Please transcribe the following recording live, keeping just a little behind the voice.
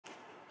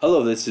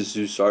Hello, this is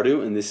Zeus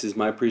Muse, and this is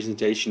my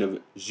presentation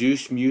of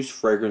Zeus Muse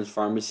Fragrance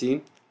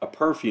Pharmacy, a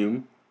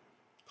perfume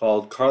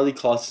called Karlie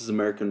Kloss's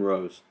American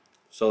Rose.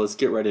 So let's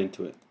get right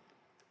into it.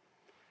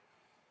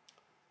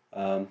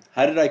 How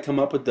did I come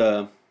up with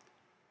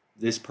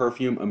this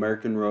perfume,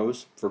 American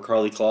Rose, for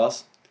Karlie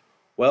Kloss?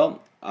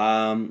 Well,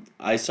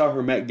 I saw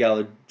her Met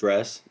Gala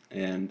dress,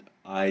 and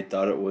I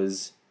thought it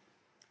was,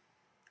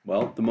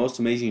 well, the most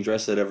amazing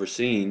dress I'd ever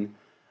seen.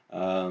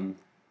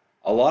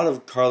 A lot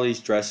of Karlie's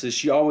dresses,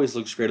 she always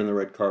looks great on the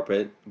red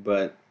carpet,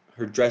 but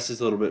her dress is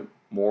a little bit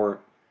more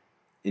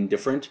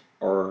indifferent,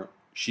 or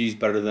she's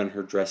better than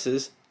her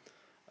dresses.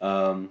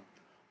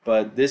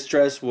 But this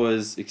dress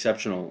was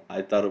exceptional.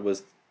 I thought it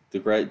was the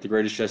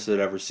greatest dress I'd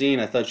ever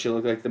seen. I thought she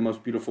looked like the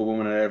most beautiful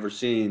woman I'd ever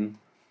seen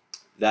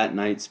that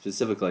night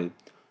specifically.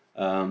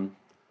 And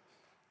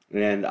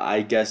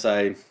I guess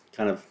I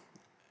kind of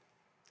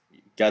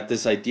got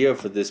this idea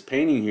for this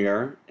painting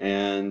here,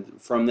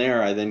 and from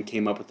there I then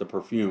came up with the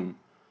perfume.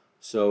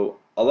 So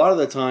a lot of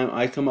the time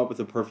I come up with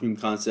a perfume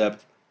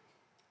concept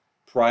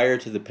prior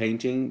to the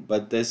painting,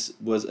 but this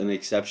was an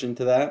exception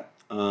to that.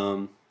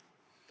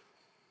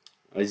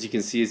 As you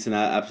can see, it's an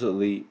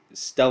absolutely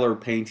stellar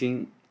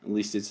painting. At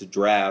least it's a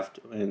draft,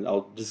 and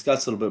I'll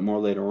discuss a little bit more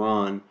later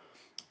on.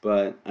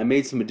 But I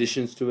made some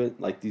additions to it,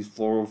 like these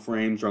floral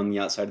frames are on the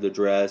outside of the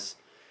dress.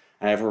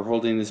 I have her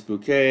holding this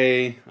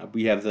bouquet.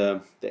 We have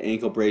the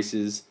ankle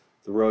braces,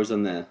 the rose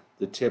on the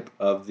tip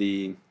of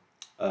the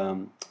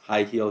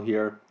high heel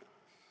here,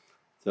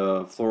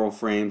 the floral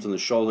frames on the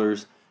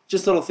shoulders,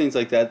 just little things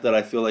like that that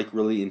I feel like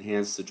really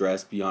enhance the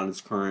dress beyond its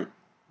current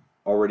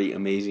already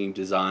amazing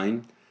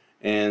design.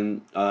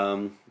 And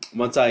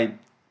once I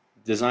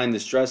designed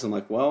this dress, I'm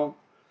like, well,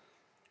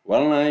 why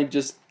don't I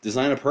just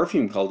design a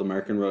perfume called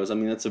American Rose? I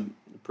mean, that's a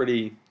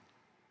pretty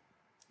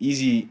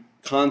easy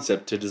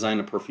concept to design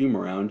a perfume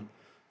around,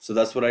 so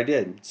that's what I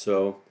did.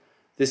 So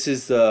this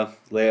is the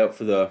layout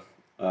for the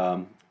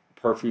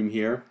perfume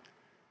here,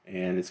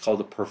 and it's called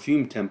a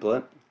perfume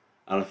template.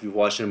 I don't know if you've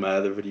watched any of my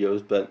other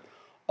videos, but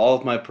all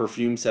of my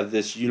perfumes have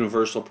this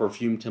universal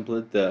perfume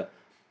template, the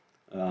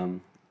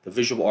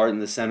visual art in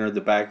the center, the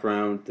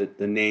background,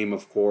 the name,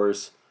 of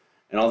course,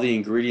 and all the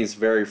ingredients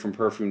vary from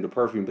perfume to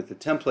perfume, but the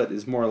template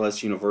is more or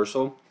less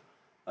universal.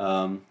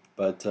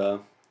 That's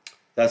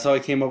how I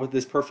came up with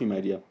this perfume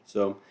idea.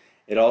 So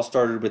it all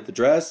started with the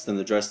dress, then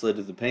the dress led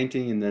to the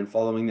painting, and then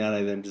following that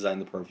I then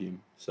designed the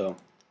perfume. So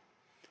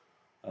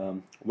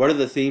what are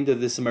the themes of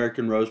this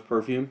American Rose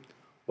perfume?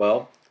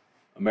 Well,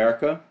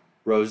 America,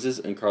 roses,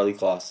 and Karlie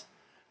Kloss.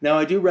 Now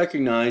I do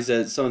recognize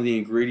that some of the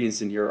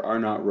ingredients in here are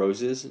not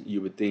roses.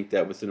 You would think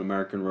that with an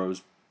American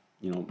Rose,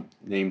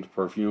 named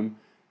perfume,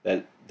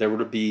 that there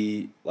would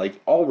be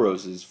like all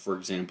roses, for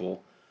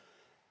example.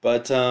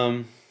 But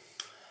I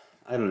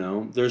don't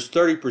know. There's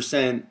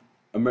 30%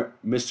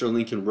 Mr.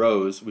 Lincoln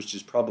Rose, which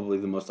is probably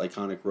the most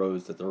iconic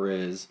rose that there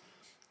is.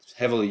 It's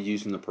heavily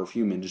used in the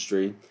perfume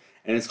industry,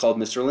 and it's called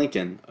Mr.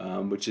 Lincoln,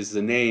 which is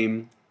the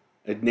name.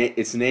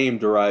 Its name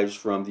derives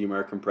from the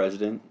American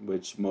president,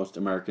 which most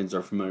Americans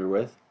are familiar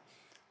with.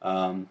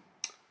 But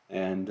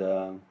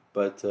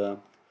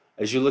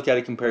as you look at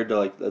it compared to,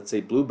 like, let's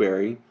say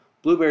blueberry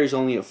is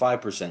only at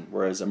 5%,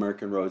 whereas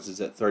American Rose is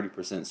at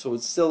 30%. So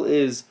it still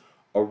is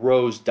a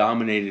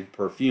rose-dominated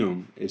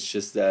perfume. It's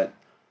just that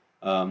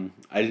I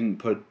didn't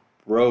put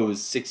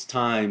rose 6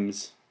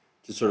 times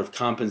to sort of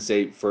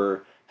compensate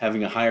for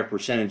having a higher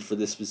percentage for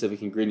this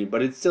specific ingredient,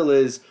 but it still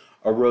is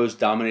a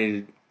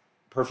rose-dominated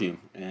perfume.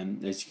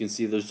 And as you can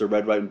see, there's the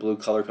red, white, and blue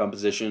color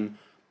composition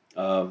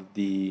of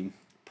the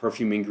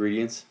perfume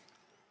ingredients,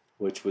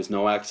 which was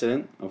no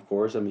accident, of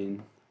course. I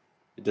mean,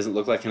 it doesn't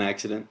look like an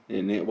accident,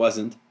 and it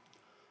wasn't.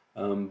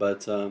 I'm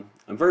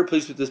very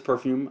pleased with this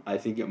perfume. I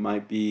think it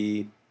might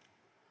be,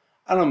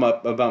 I don't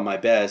know about my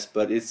best,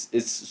 but it's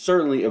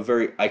certainly a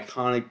very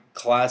iconic,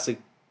 classic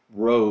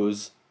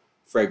rose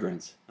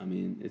fragrance. I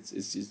mean,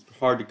 it's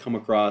hard to come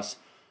across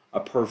a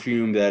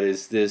perfume that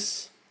is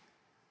this,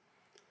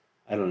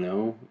 I don't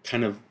know,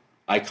 kind of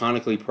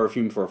iconically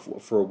perfumed for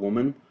a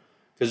woman.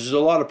 Because there's a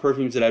lot of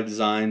perfumes that I've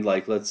designed,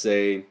 like, let's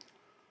say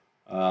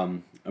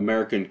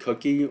American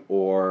Cookie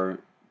or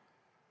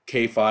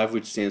K5,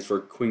 which stands for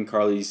Queen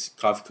Karlie's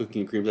Coffee,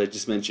 Cooking, and Creams. I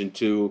just mentioned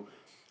 2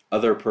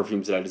 other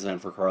perfumes that I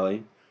designed for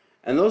Karlie.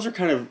 And those are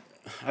kind of,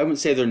 I wouldn't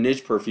say they're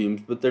niche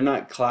perfumes, but they're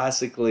not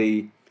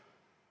classically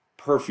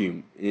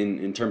perfume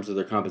in terms of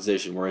their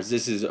composition, whereas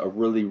this is a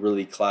really,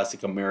 really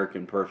classic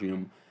American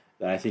perfume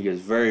that I think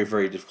is very,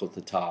 very difficult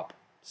to top.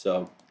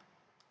 So,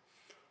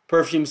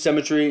 Perfume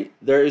Symmetry.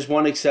 There is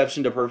one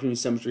exception to Perfume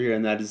Symmetry here,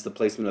 and that is the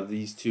placement of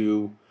these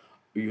 2.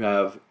 You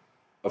have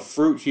a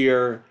fruit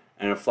here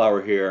and a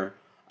flower here.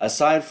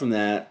 Aside from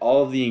that,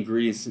 all of the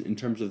ingredients in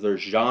terms of their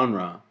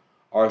genre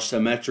are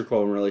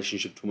symmetrical in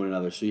relationship to one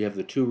another. So you have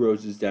the 2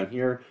 roses down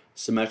here,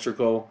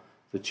 symmetrical.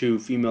 The 2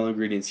 female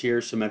ingredients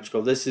here,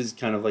 symmetrical. This is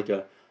kind of like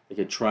a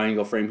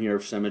triangle frame here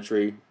of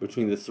symmetry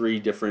between the 3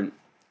 different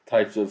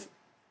types of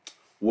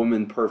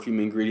woman perfume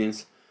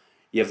ingredients.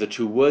 You have the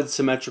 2 woods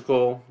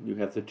symmetrical. You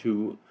have the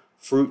 2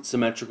 fruit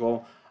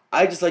symmetrical.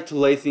 I just like to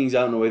lay things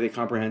out in a way that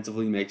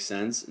comprehensively makes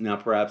sense. Now,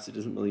 perhaps it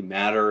doesn't really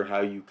matter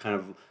how you kind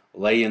of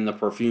lay in the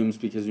perfumes,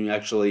 because when you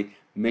actually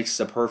mix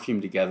the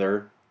perfume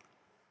together,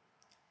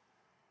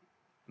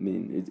 I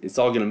mean, it's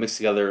all going to mix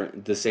together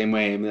the same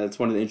way. I mean, that's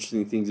one of the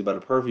interesting things about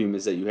a perfume,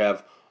 is that you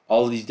have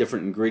all of these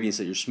different ingredients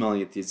that you're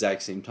smelling at the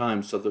exact same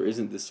time. So there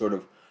isn't this sort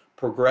of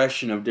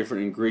progression of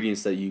different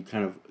ingredients that you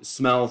kind of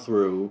smell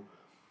through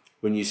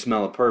when you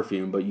smell a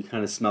perfume, but you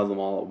kind of smell them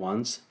all at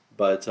once.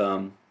 But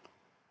I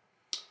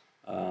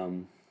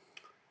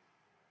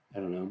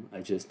don't know.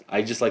 I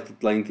just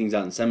like laying things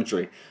out in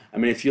symmetry. I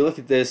mean, if you look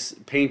at this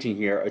painting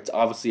here, it's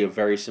obviously a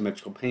very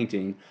symmetrical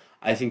painting.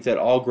 I think that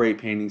all great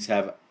paintings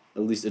have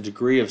at least a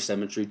degree of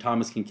symmetry.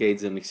 Thomas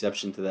Kincaid's an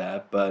exception to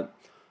that, but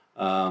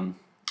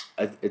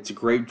it's a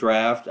great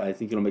draft. I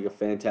think it'll make a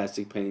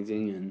fantastic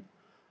painting,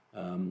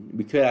 and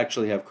we could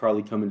actually have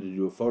Karlie come in to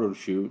do a photo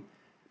shoot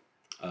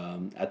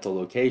at the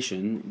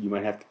location. You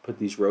might have to put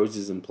these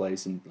roses in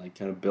place and like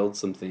kind of build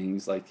some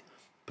things, like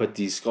put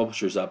these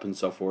sculptures up and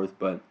so forth,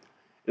 but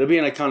it'll be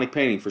an iconic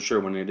painting for sure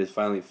when it is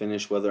finally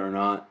finished, whether or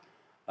not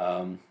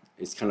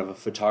it's kind of a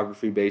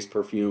photography-based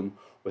perfume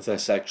with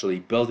us actually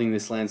building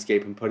this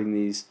landscape and putting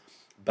these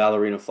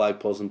ballerina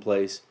flagpoles in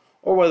place,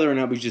 or whether or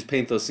not we just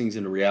paint those things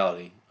into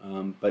reality.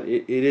 But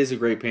it is a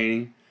great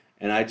painting,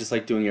 and I just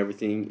like doing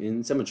everything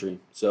in symmetry.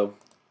 So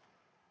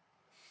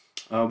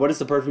what is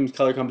the perfume's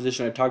color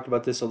composition? I talked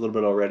about this a little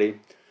bit already.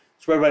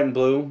 It's red, white, and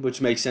blue,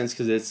 which makes sense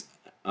because it's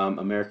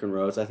American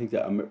Rose. I think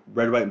that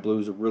red, white, and blue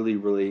is a really,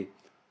 really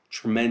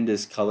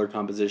tremendous color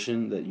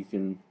composition that you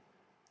can,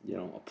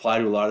 apply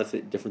to a lot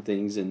of different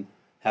things and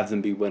have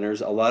them be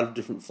winners. A lot of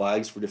different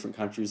flags for different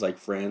countries like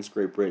France,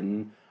 Great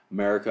Britain,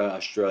 America,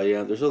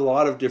 Australia. There's a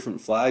lot of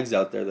different flags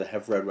out there that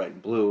have red, white,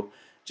 and blue,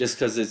 just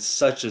because it's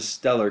such a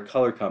stellar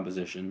color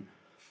composition.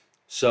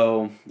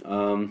 So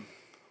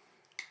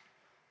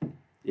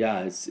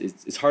yeah,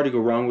 it's hard to go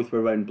wrong with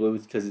red, white, and blue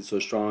because it's so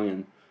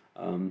strong.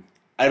 And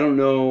I don't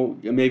know,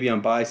 maybe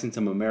I'm biased since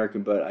I'm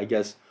American, but I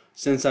guess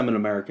since I'm an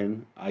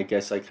American, I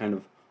guess I kind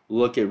of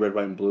look at red,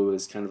 white, and blue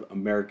as kind of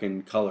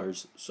American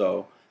colors.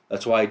 So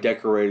that's why I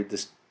decorated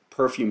this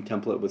perfume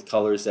template with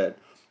colors that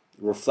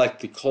reflect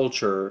the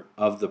culture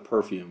of the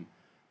perfume.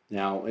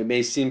 Now, it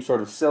may seem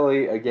sort of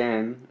silly,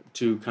 again,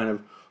 to kind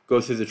of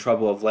go through the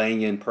trouble of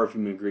laying in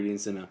perfume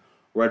ingredients in a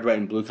red, white,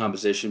 and blue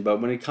composition,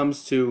 but when it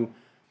comes to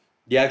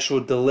the actual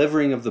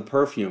delivering of the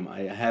perfume,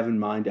 I have in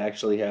mind to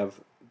actually have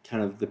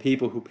kind of the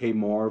people who pay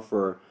more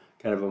for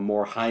kind of a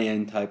more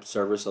high-end type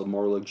service, a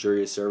more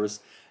luxurious service,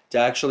 to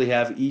actually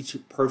have each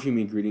perfume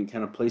ingredient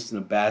kind of placed in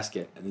a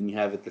basket. And then you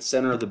have at the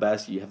center of the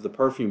basket, you have the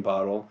perfume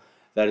bottle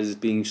that is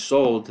being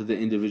sold to the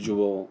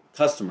individual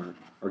customer,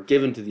 or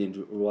given to the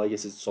individual, well, I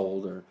guess it's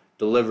sold or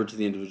delivered to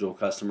the individual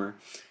customer.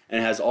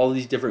 And it has all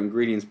these different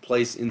ingredients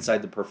placed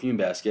inside the perfume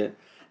basket.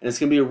 And it's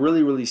going to be a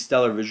really, really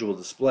stellar visual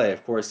display,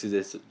 of course, because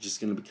it's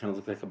just going to kind of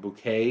look like a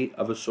bouquet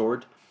of a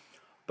sort.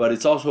 But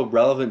it's also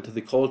relevant to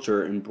the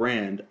culture and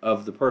brand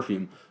of the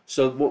perfume.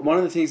 So one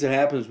of the things that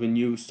happens when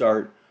you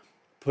start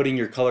putting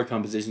your color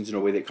compositions in a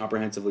way that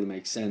comprehensively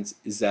makes sense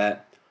is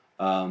that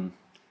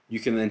you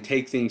can then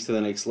take things to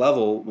the next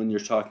level when you're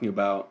talking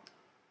about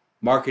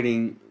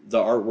marketing the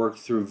artwork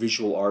through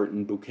visual art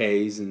and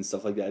bouquets and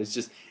stuff like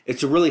that.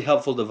 It's a really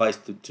helpful device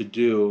to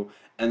do,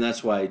 and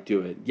that's why I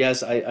do it.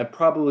 Yes, I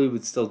probably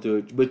would still do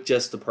it with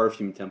just the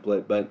perfume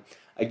template, but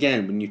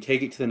again, when you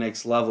take it to the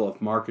next level of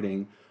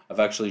marketing, of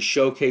actually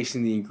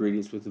showcasing the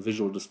ingredients with the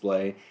visual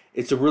display,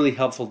 it's a really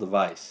helpful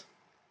device.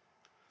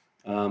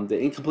 The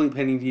incomplete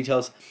painting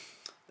details.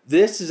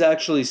 This is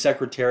actually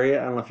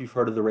Secretariat. I don't know if you've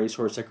heard of the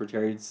racehorse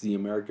Secretariat. It's the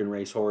American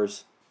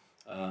racehorse.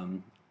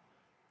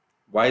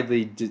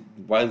 Widely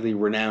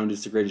renowned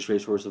as the greatest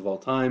racehorse of all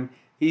time.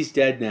 He's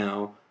dead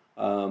now.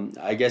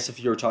 I guess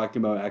if you were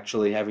talking about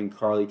actually having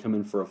Karlie come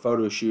in for a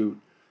photo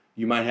shoot,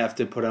 you might have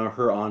to put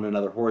her on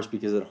another horse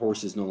because that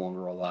horse is no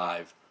longer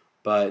alive.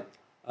 But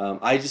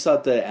I just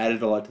thought that it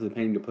added a lot to the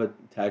painting to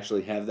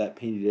actually have that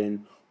painted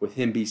in with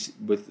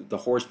the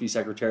horse be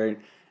Secretariat,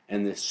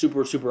 and the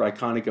super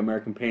iconic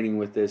American painting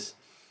with this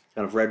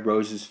kind of red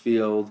roses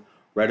field,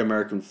 red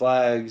American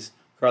flags,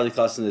 Karlie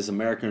Kloss in this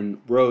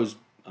American rose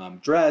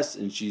dress,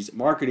 and she's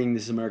marketing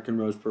this American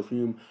rose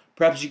perfume.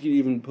 Perhaps you could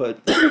even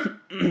put,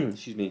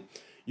 excuse me,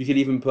 you could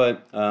even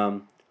put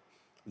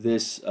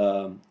this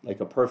like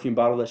a perfume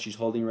bottle that she's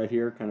holding right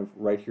here, kind of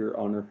right here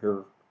on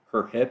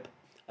her hip.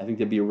 I think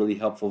that'd be a really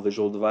helpful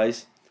visual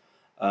device.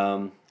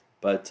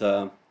 But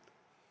I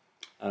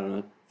don't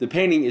know. The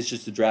painting is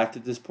just a draft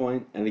at this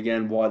point, and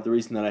again, the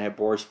reason that I have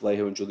Boris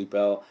Vallejo and Julie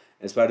Bell,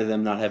 in spite of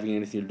them not having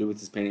anything to do with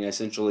this painting, I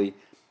essentially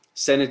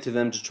sent it to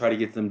them to try to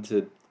get them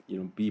to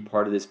be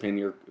part of this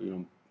painting, or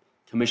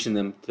commission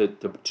them to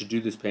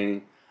do this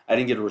painting. I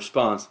didn't get a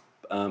response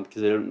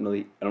because I don't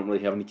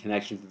really have any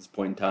connections at this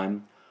point in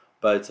time,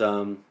 but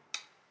it'll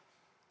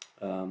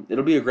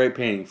be a great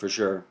painting for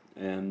sure,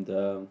 and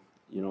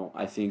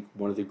I think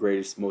one of the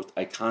greatest, most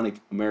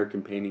iconic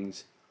American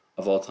paintings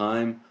of all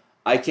time.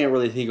 I can't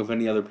really think of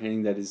any other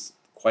painting that is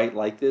quite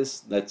like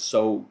this, that's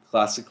so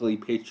classically,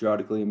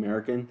 patriotically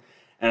American,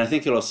 and I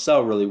think it'll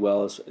sell really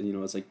well. As you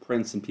know, it's like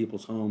prints in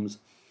people's homes.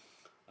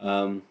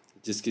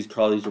 Just because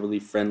Karlie's a really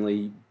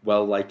friendly,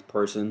 well-liked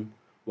person,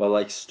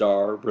 well-liked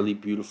star, really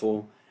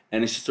beautiful,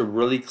 and it's just a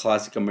really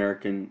classic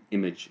American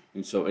image.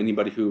 And so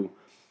anybody who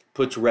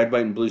puts red,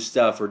 white, and blue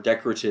stuff or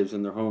decoratives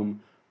in their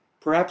home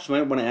perhaps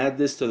might want to add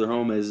this to their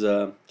home as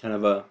kind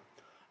of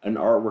an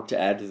artwork to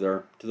add to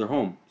their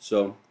home.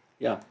 So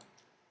yeah.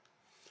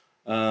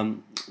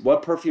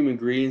 What perfume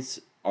ingredients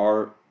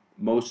are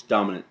most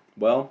dominant?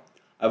 Well,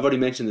 I've already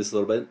mentioned this a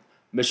little bit.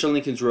 Mr.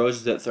 Lincoln's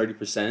Rose is at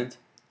 30%.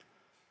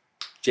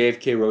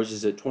 JFK Rose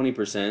is at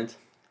 20%.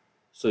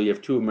 So you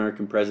have two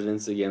American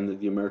presidents, again,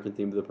 the American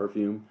theme of the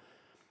perfume.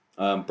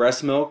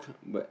 Breast milk,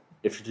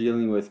 if you're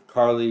dealing with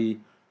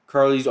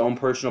Karlie's own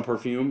personal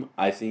perfume,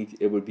 I think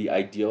it would be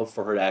ideal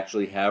for her to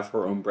actually have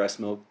her own breast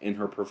milk in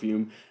her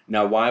perfume.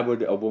 Now, why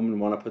would a woman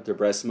want to put their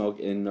breast milk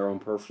in their own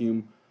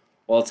perfume?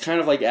 Well, it's kind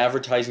of like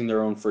advertising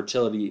their own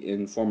fertility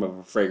in form of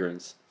a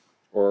fragrance.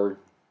 Or,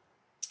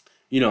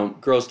 you know,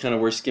 girls kind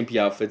of wear skimpy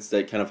outfits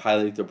that kind of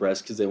highlight their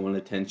breasts because they want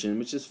attention,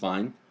 which is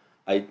fine.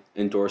 I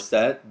endorse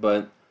that,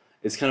 but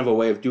it's kind of a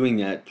way of doing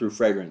that through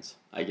fragrance,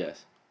 I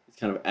guess. It's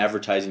kind of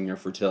advertising your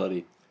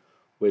fertility,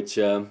 which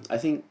I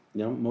think,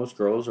 you know, most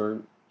girls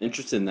are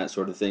interested in that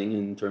sort of thing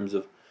in terms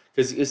of,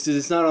 because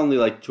it's not only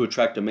like to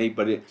attract a mate,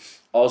 but it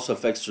also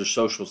affects their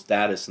social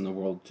status in the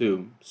world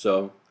too.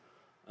 So,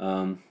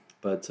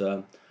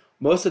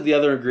 most of the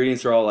other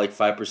ingredients are all like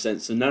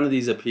 5%, so none of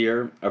these up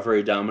here are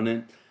very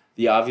dominant.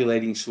 The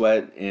ovulating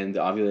sweat and the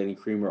ovulating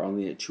cream are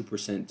only at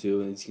 2%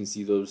 too, and as you can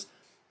see, those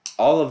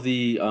all of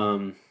the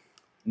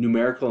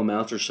numerical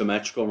amounts are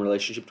symmetrical in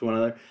relationship to one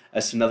another.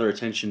 That's another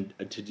attention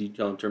to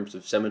detail in terms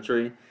of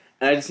symmetry,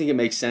 and I just think it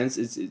makes sense.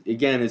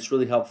 It's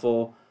really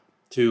helpful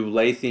to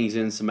lay things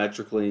in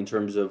symmetrically in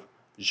terms of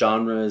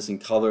genres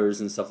and colors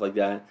and stuff like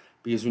that,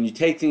 because when you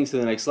take things to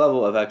the next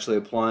level of actually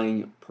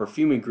applying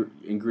perfume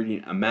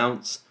ingredient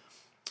amounts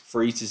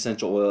for each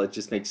essential oil, it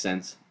just makes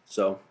sense.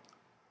 So,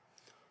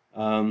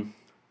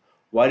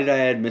 why did I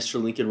add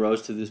Mr. Lincoln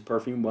Rose to this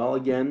perfume? Well,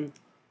 again,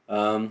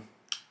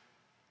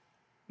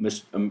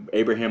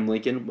 Abraham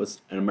Lincoln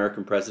was an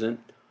American president.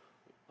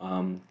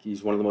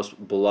 He's one of the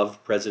most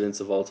beloved presidents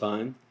of all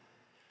time.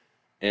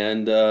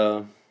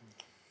 And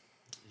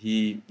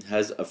he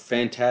has a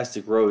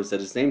fantastic rose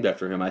that is named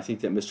after him. I think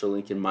that Mr.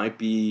 Lincoln might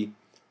be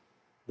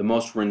the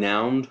most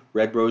renowned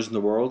red rose in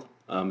the world.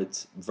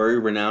 It's very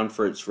renowned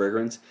for its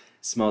fragrance.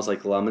 It smells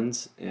like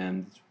lemons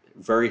and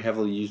very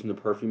heavily used in the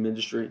perfume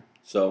industry.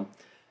 So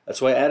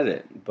that's why I added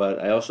it. But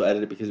I also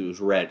added it because it was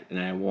red, and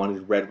I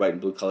wanted red, white,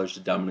 and blue colors to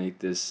dominate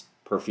this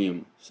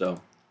perfume.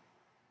 So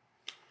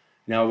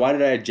now, why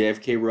did I add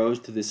JFK Rose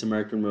to this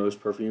American Rose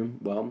perfume?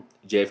 Well,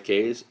 JFK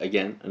is,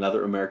 again,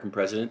 another American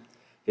president.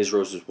 His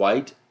rose is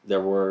white.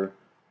 There were,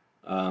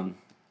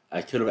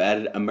 I could have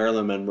added a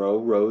Marilyn Monroe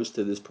rose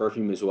to this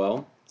perfume as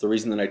well. The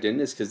reason that I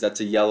didn't is because that's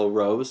a yellow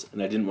rose,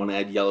 and I didn't want to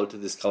add yellow to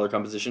this color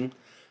composition.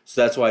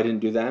 So that's why I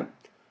didn't do that.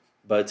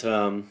 But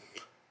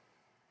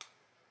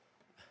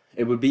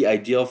it would be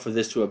ideal for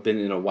this to have been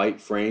in a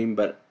white frame,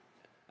 but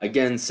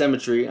again,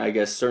 symmetry, I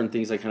guess certain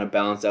things I kind of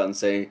balance out and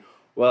say,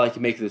 well, I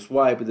can make this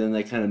white, but then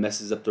that kind of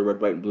messes up the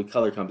red, white, and blue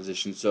color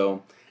composition.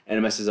 So, and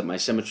it messes up my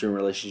symmetry in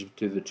relationship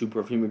to the two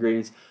perfume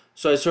ingredients.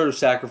 So I sort of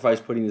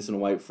sacrificed putting this in a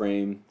white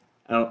frame.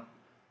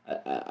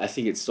 I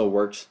think it still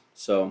works.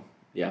 So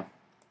yeah.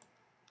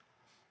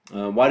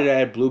 Why did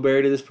I add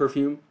blueberry to this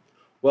perfume?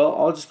 Well,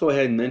 I'll just go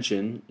ahead and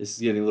mention, this is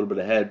getting a little bit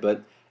ahead,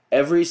 but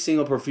every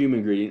single perfume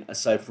ingredient,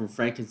 aside from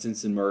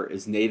frankincense and myrrh,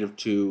 is native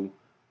to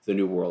the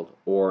New World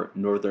or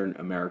Northern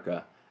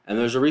America. And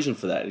there's a reason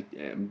for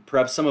that.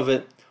 Perhaps some of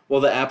it,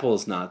 well, the apple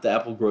is not. The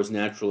apple grows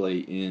naturally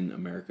in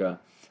America,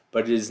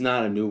 but it is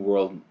not a New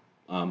World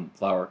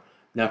flower.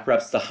 Now,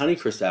 perhaps the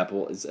Honeycrisp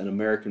apple is an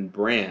American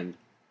brand,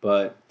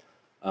 but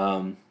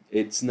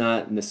it's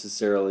not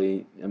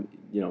necessarily,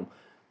 you know,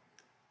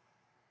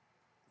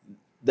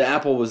 the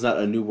apple was not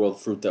a New World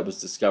fruit that was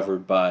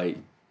discovered by,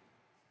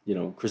 you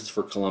know,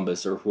 Christopher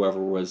Columbus or whoever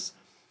was,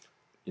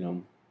 you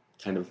know,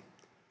 kind of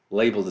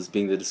labeled as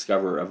being the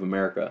discoverer of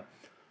America.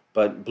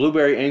 But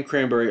blueberry and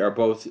cranberry are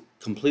both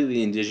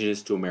completely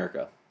indigenous to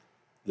America,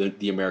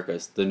 the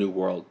Americas, the New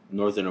World,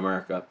 Northern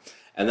America.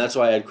 And that's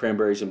why I add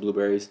cranberries and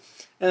blueberries.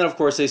 And of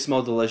course, they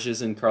smell delicious,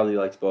 and Karlie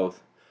likes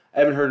both. I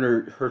haven't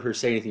heard her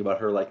say anything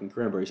about her liking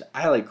cranberries.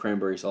 I like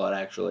cranberries a lot,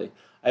 actually.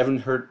 I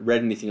haven't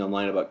read anything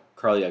online about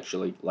Karlie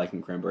actually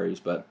liking cranberries,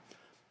 but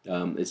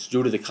it's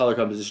due to the color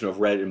composition of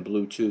red and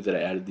blue too that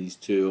I added these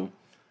two,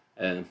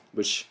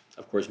 which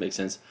of course makes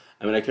sense.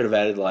 I mean, I could have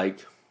added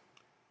like,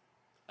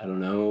 I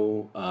don't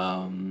know,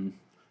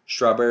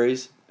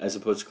 strawberries as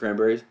opposed to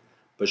cranberries,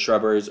 but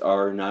strawberries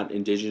are not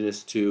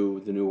indigenous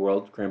to the New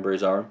World.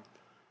 Cranberries are.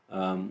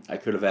 I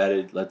could have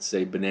added, let's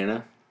say,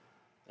 banana.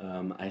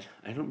 I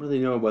don't really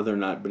know whether or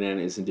not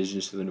banana is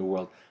indigenous to the New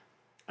World.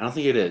 I don't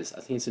think it is.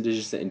 I think it's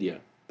indigenous to India.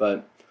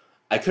 But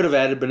I could have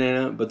added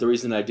banana, but the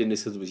reason I didn't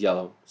is because it was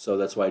yellow. So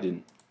that's why I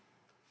didn't.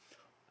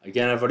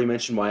 Again, I've already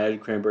mentioned why I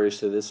added cranberries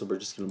to this, so we're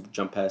just going to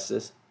jump past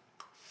this.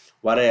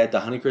 Why did I add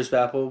the Honeycrisp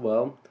apple?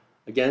 Well,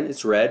 Again,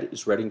 it's red.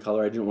 It's red in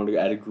color. I didn't want to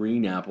add a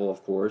green apple,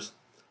 of course.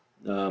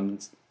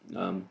 It's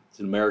an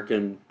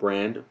American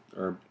brand,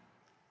 or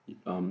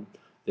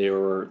they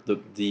were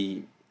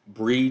the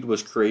breed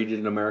was created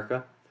in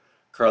America.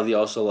 Karlie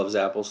also loves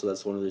apples, so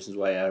that's one of the reasons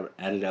why I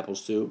added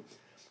apples too.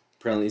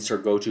 Apparently, it's her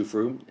go-to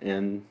fruit,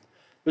 and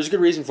there's a good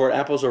reason for it.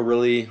 Apples are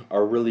really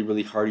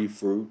hearty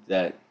fruit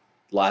that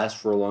last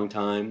for a long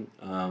time.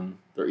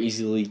 They're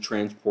easily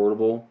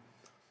transportable.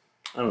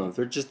 I don't know.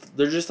 They're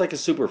just like a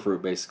super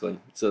fruit basically.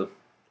 So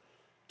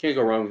can't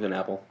go wrong with an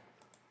apple.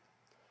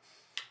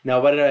 Now,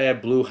 why did I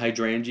add blue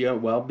hydrangea?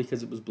 Well,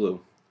 because it was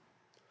blue.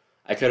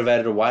 I could have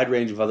added a wide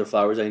range of other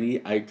flowers.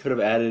 I could have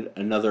added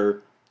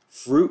another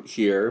fruit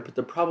here, but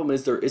the problem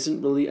is there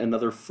isn't really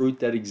another fruit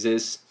that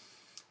exists.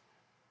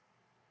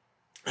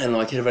 I don't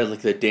know, I could have had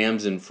like the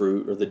damson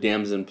fruit or the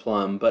damson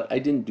plum, but I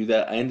didn't do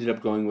that. I ended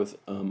up going with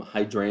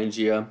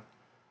hydrangea,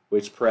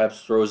 which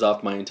perhaps throws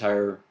off my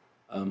entire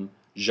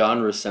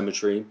genre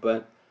symmetry,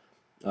 but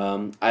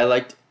I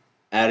liked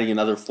adding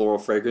another floral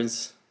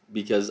fragrance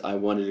because I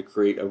wanted to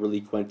create a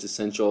really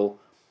quintessential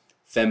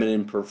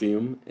feminine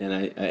perfume, and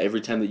I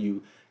every time that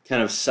you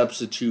kind of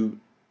substitute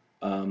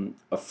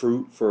a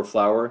fruit for a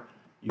flower,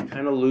 you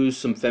kind of lose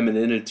some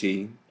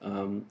femininity.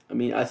 I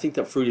mean, I think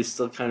that fruit is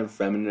still kind of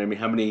feminine. I mean,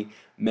 how many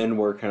men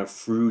wear kind of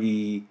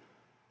fruity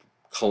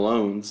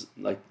colognes?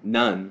 Like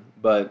none.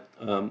 But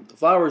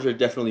flowers are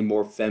definitely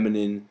more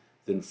feminine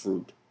than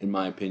fruit, in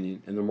my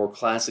opinion, and they're more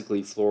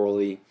classically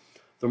florally.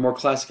 They're more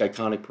classic,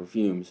 iconic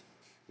perfumes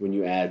when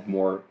you add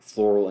more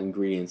floral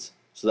ingredients.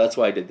 So that's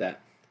why I did that.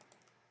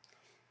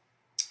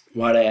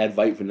 Why did I add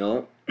white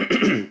vanilla?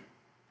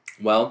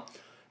 Well,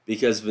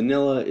 because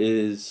vanilla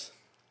is,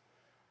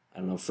 I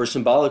don't know, for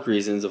symbolic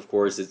reasons, of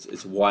course,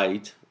 it's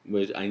white,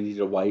 which I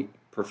needed a white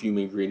perfume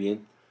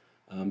ingredient.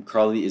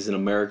 Karlie is an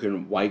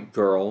American white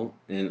girl,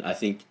 and I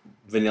think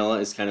vanilla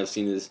is kind of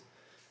seen as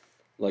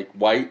like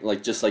white,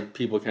 like just like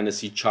people kind of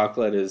see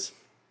chocolate as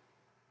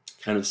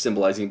kind of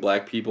symbolizing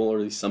black people, or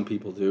at least some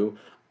people do.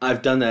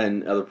 I've done that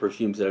in other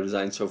perfumes that I've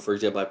designed. So, for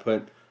example, I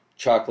put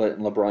chocolate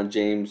in LeBron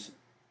James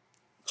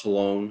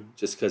cologne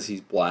just because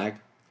he's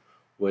black,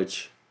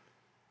 which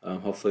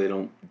hopefully they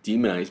don't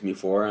demonize me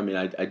for. I mean,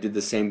 I did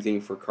the same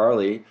thing for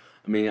Karlie.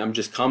 I mean, I'm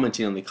just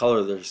commenting on the color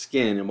of their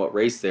skin and what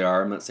race they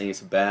are. I'm not saying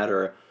it's a bad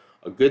or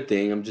a good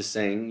thing. I'm just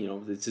saying, you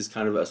know, this is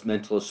kind of us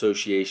mental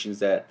associations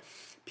that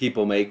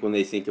people make when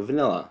they think of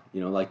vanilla.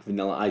 You know, like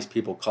Vanilla Ice.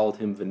 People called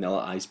him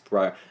Vanilla Ice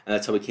prior, and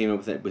that's how he came up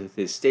with it, with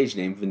his stage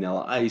name,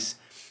 Vanilla Ice,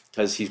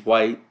 because he's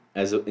white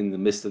in the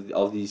midst of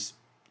all these,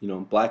 you know,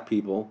 black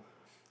people.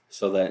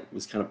 So that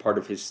was kind of part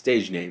of his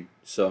stage name.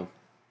 So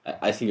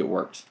I think it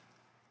works.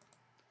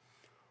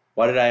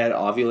 Why did I add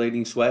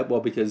ovulating sweat?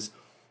 Well, because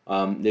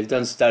they've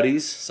done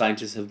studies,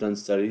 scientists have done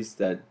studies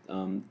that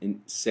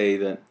say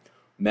that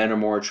men are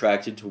more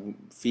attracted to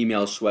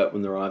female sweat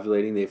when they're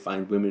ovulating. They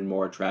find women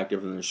more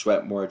attractive and their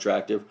sweat more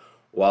attractive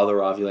while they're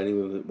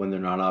ovulating when they're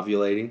not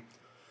ovulating.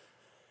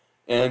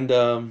 And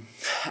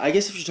I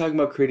guess if you're talking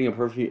about creating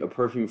a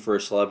perfume for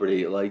a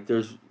celebrity, like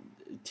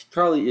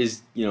Karlie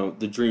is, you know,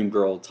 the dream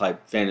girl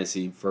type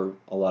fantasy for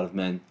a lot of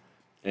men.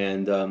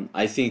 And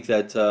I think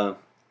that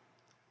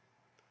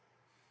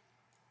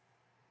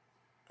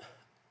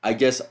I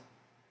guess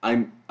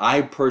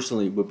I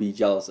personally would be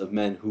jealous of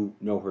men who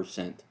know her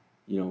scent,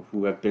 you know,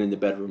 who have been in the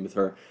bedroom with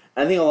her.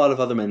 I think a lot of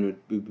other men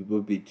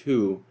would be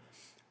too,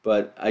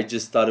 but I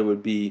just thought it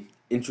would be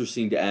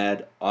interesting to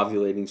add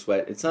ovulating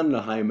sweat. It's not in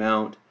a high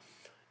amount,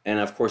 and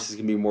of course it's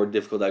going to be more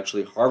difficult to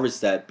actually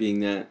harvest that, being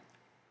that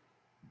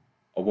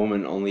a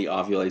woman only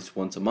ovulates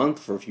once a month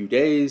for a few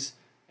days,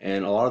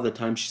 and a lot of the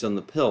time she's on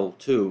the pill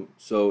too,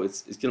 so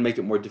it's going to make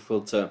it more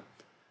difficult to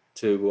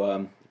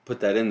put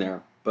that in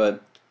there.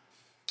 But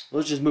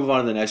let's just move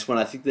on to the next one.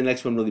 I think the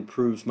next one really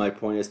proves my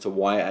point as to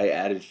why I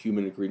added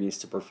human ingredients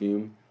to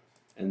perfume.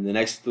 And the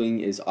next thing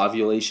is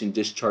Ovulation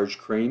Discharge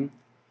Cream,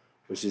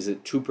 which is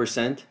at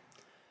 2%.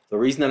 The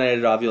reason that I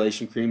added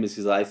ovulation cream is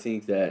because I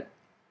think that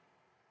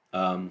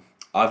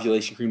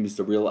ovulation cream is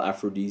the real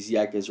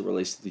aphrodisiac as it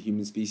relates to the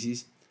human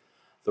species.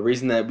 The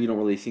reason that we don't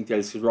really think that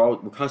is because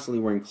we're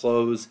constantly wearing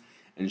clothes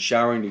and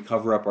showering to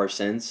cover up our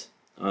scents,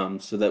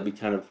 so that we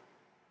kind of,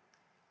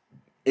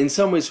 in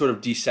some ways, sort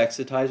of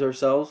desensitize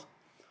ourselves,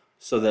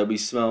 so that we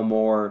smell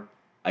more,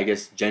 I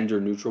guess, gender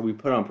neutral. We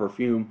put on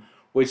perfume,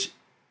 which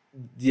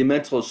the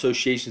mental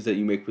associations that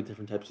you make with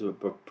different types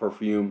of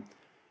perfume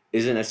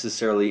isn't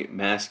necessarily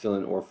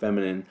masculine or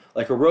feminine.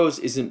 Like a rose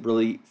isn't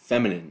really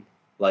feminine.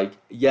 Like,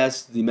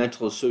 yes, the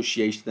mental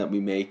association that we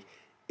make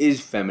is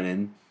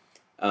feminine.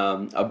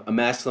 A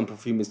masculine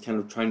perfume is kind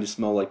of trying to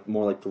smell like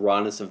more like the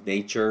rawness of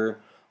nature,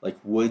 like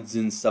woods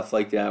and stuff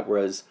like that,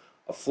 whereas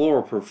a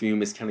floral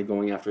perfume is kind of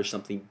going after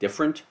something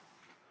different.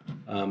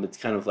 It's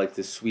kind of like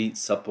this sweet,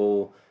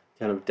 supple,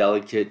 kind of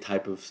delicate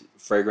type of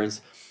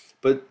fragrance.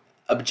 But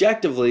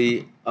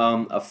objectively,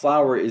 a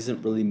flower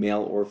isn't really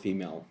male or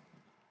female.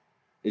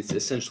 It's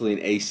essentially an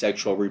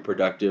asexual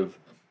reproductive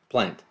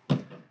plant.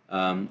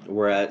 So if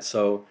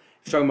you're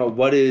talking about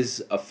what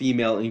is a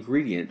female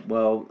ingredient,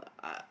 well,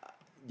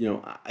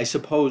 I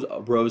suppose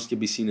a rose could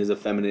be seen as a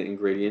feminine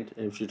ingredient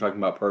if you're talking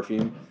about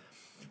perfume,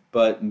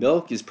 but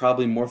milk is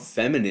probably more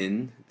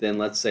feminine than,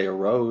 let's say, a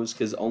rose,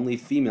 because only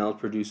females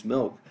produce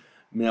milk.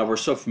 Now, we're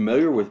so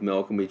familiar with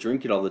milk and we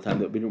drink it all the time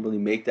that we don't really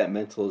make that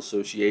mental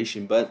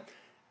association, but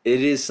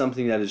it is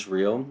something that is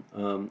real,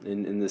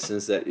 in the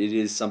sense that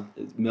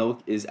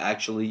milk is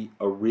actually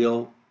a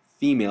real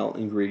female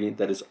ingredient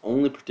that is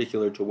only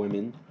particular to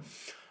women.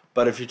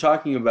 But if you're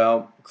talking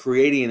about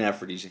creating an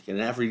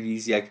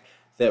aphrodisiac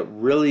that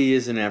really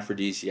is an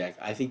aphrodisiac,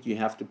 I think you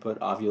have to put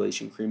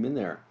ovulation cream in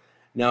there.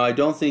 Now, I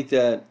don't think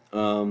that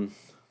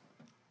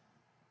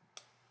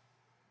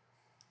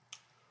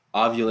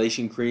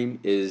ovulation cream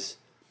is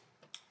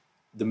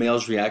the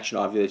male's reaction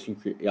to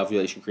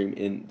ovulation cream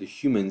in the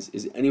humans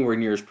is anywhere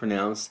near as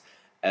pronounced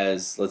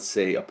as, let's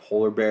say, a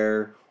polar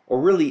bear or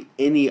really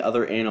any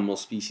other animal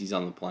species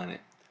on the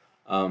planet.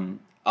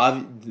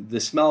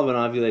 The smell of an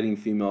ovulating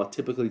female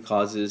typically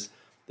causes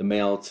the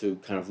male to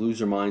kind of lose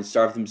their mind,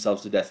 starve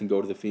themselves to death, and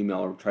go to the female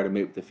or try to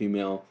mate with the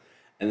female,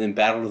 and then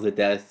battle to the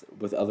death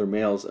with other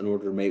males in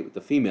order to mate with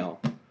the female.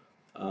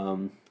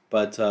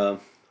 But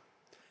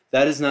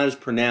that is not as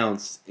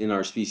pronounced in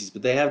our species.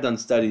 But they have done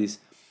studies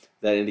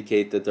that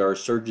indicate that there are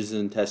surges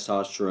in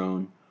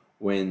testosterone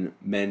when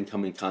men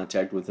come in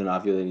contact with an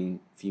ovulating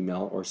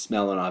female or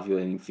smell an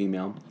ovulating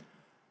female.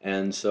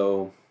 And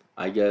so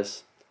I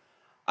just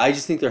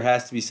think there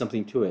has to be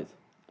something to it.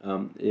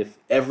 If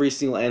every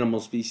single animal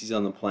species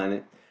on the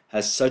planet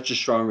has such a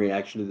strong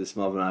reaction to the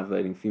smell of an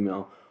ovulating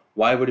female,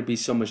 why would it be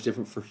so much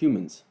different for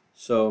humans?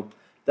 So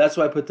that's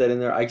why I put that in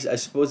there. I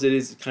suppose it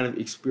is kind of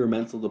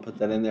experimental to put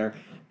that in there,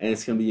 and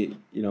it's going to be,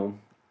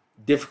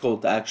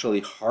 difficult to actually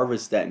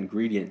harvest that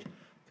ingredient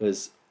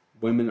because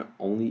women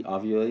only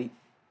ovulate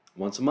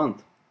once a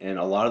month. And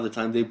a lot of the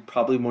time they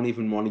probably won't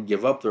even want to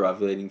give up their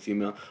ovulating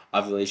female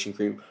ovulation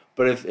cream.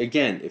 But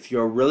if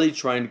you're really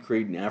trying to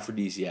create an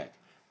aphrodisiac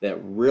that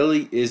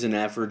really is an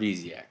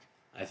aphrodisiac,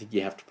 I think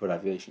you have to put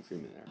ovulation cream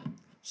in there.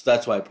 So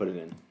that's why I put it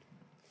in.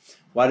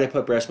 Why did I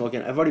put breast milk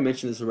in? I've already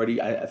mentioned this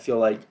already. I feel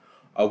like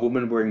a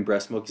woman wearing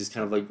breast milk is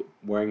kind of like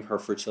wearing her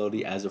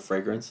fertility as a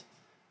fragrance.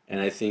 And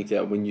I think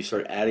that when you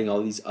start adding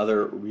all these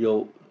other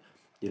real,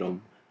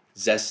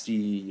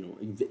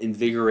 zesty,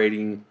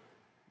 invigorating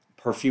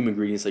perfume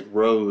ingredients like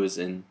rose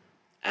and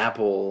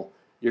apple,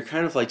 you're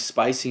kind of like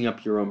spicing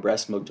up your own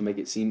breast milk to make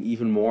it seem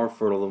even more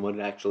fertile than what it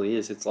actually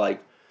is. It's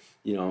like,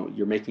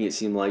 you're making it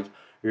seem like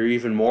you're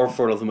even more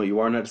fertile than what you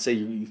are. Not to say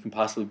you can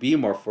possibly be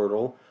more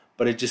fertile,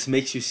 but it just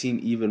makes you seem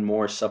even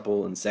more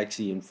supple and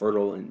sexy and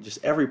fertile in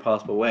just every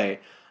possible way.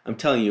 I'm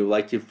telling you,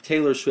 like if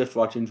Taylor Swift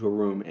walked into a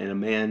room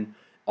and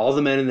all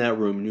the men in that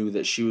room knew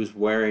that she was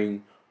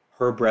wearing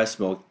her breast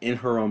milk in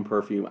her own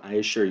perfume, I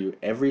assure you,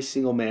 every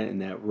single man in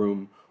that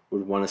room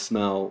would want to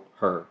smell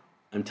her.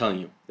 I'm telling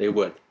you, they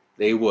would.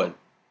 They would.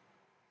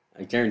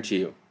 I guarantee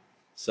you.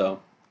 So,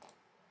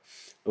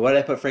 why did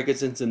I put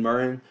frankincense and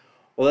myrrh in?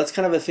 Well, that's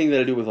kind of a thing that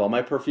I do with all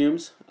my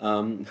perfumes.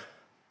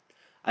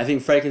 I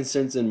think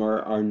frankincense and myrrh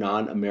are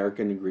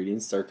non-American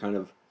ingredients. They're kind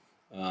of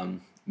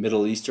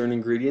Middle Eastern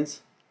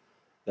ingredients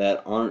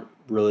that aren't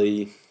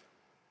really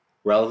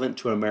relevant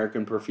to an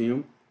American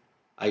perfume.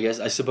 I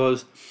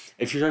suppose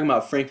if you're talking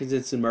about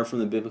frankincense and myrrh from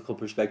the biblical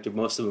perspective,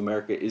 most of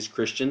America is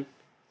Christian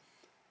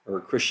or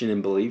Christian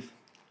in belief.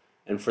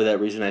 And for that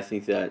reason, I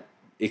think that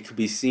it could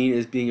be seen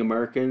as being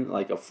American,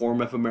 like a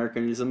form of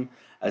Americanism,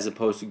 as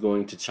opposed to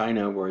going to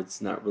China where it's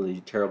not really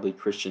a terribly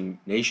Christian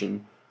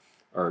nation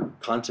or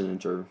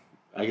continent, or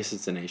I guess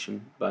it's a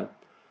nation, but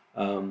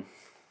that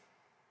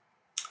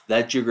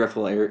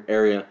geographical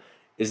area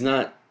is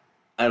not,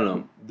 I don't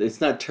know, it's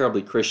not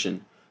terribly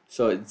Christian.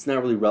 So it's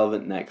not really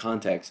relevant in that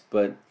context.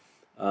 But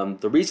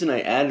the reason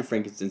I added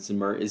frankincense and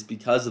myrrh is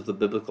because of the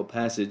biblical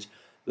passage.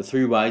 The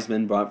three wise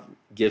men brought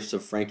gifts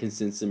of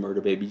frankincense and myrrh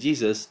to baby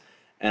Jesus.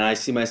 And I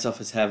see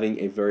myself as having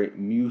a very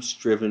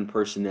muse-driven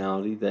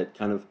personality that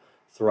kind of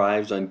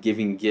thrives on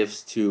giving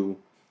gifts to,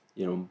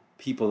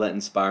 people that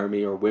inspire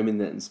me or women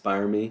that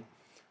inspire me.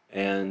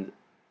 And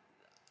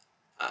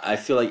I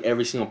feel like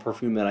every single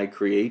perfume that I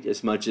create,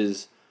 as much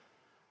as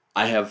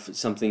I have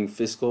something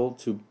fiscal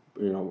to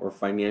or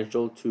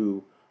financial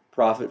to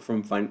profit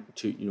from,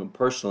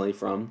 personally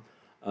from,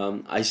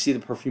 I see the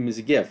perfume as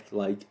a gift.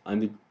 Like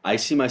I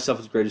see myself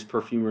as the greatest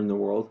perfumer in the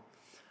world,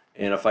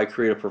 and if I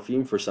create a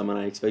perfume for someone,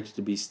 I expect it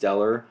to be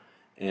stellar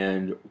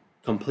and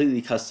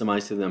completely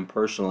customized to them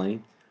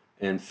personally,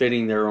 and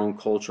fitting their own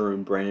culture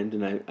and brand.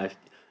 And I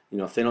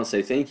if they don't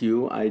say thank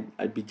you,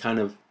 I'd be kind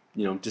of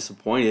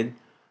disappointed,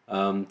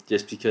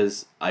 just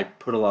because I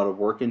put a lot of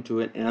work into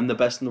it, and I'm the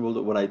best in the world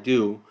at what I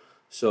do.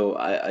 So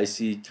I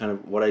see kind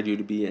of what I do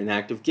to be an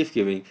act of gift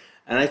giving.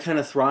 And I kind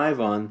of thrive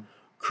on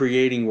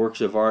creating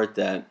works of art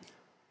that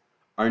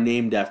are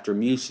named after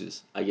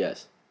muses, I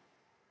guess.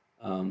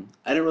 I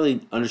didn't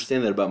really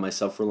understand that about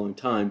myself for a long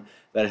time,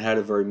 that I had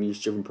a very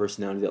muse-driven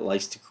personality that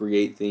likes to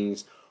create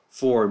things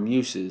for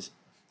muses,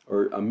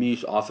 or a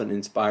muse often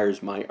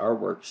inspires my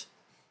artworks.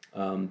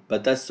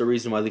 But that's the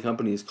reason why the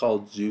company is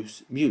called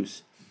Zeus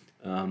Muse.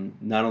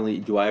 Not only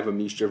do I have a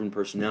muse-driven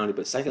personality,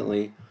 but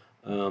secondly,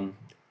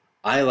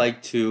 I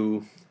like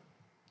to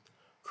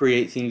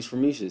create things for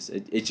muses.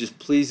 It just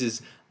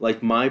pleases,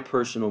 like, my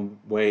personal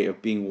way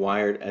of being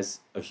wired as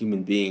a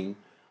human being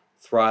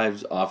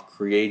thrives off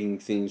creating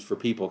things for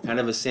people. Kind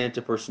of a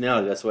Santa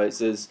personality. That's why it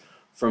says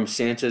from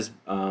Santa's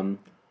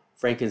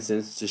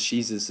frankincense to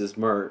Jesus'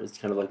 myrrh. It's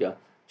kind of like a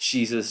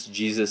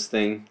Jesus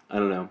thing. I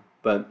don't know,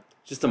 but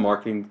just a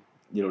marketing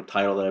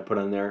title that I put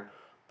on there.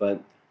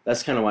 But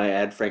that's kind of why I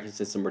add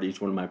frankincense and myrrh to each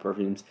one of my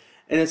perfumes.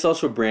 And it's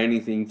also a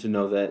branding thing to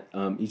know that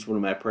each one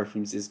of my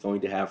perfumes is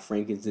going to have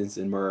frankincense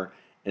and myrrh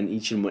in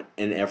each and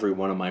every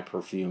one of my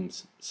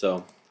perfumes.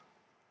 So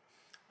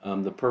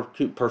the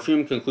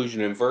perfume conclusion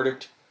and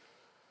verdict.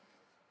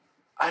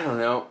 I don't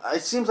know.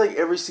 It seems like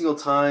every single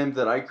time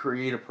that I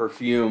create a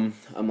perfume,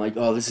 I'm like,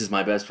 oh, this is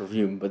my best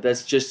perfume. But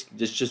that's just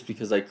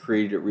because I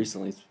created it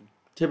recently. It's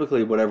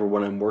typically whatever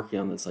one I'm working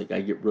on that's like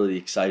I get really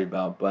excited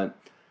about. But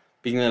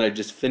being that I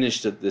just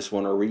finished this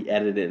one or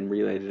re-edited it and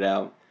relaid it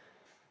out,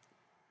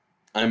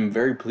 I'm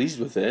very pleased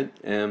with it.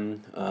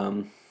 And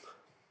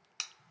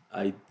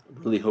I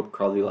really hope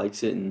Karlie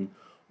likes it and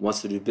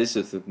wants to do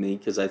business with me,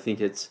 because I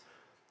think it's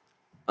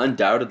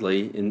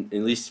undoubtedly, at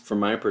least from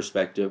my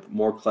perspective,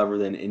 more clever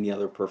than any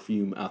other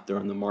perfume out there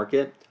on the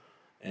market.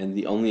 And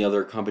the only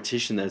other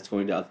competition that it's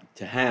going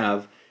to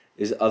have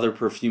is other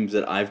perfumes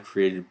that I've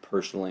created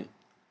personally.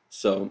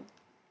 So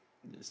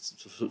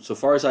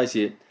far as I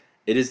see it,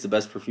 it is the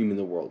best perfume in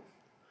the world.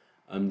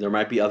 There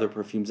might be other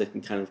perfumes that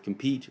can kind of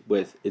compete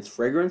with its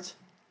fragrance,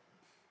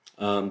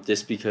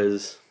 just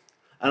because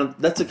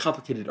that's a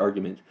complicated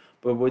argument.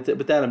 But with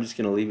that, I'm just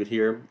going to leave it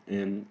here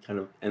and kind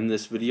of end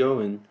this video,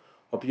 and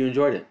hope you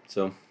enjoyed it.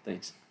 So,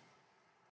 thanks.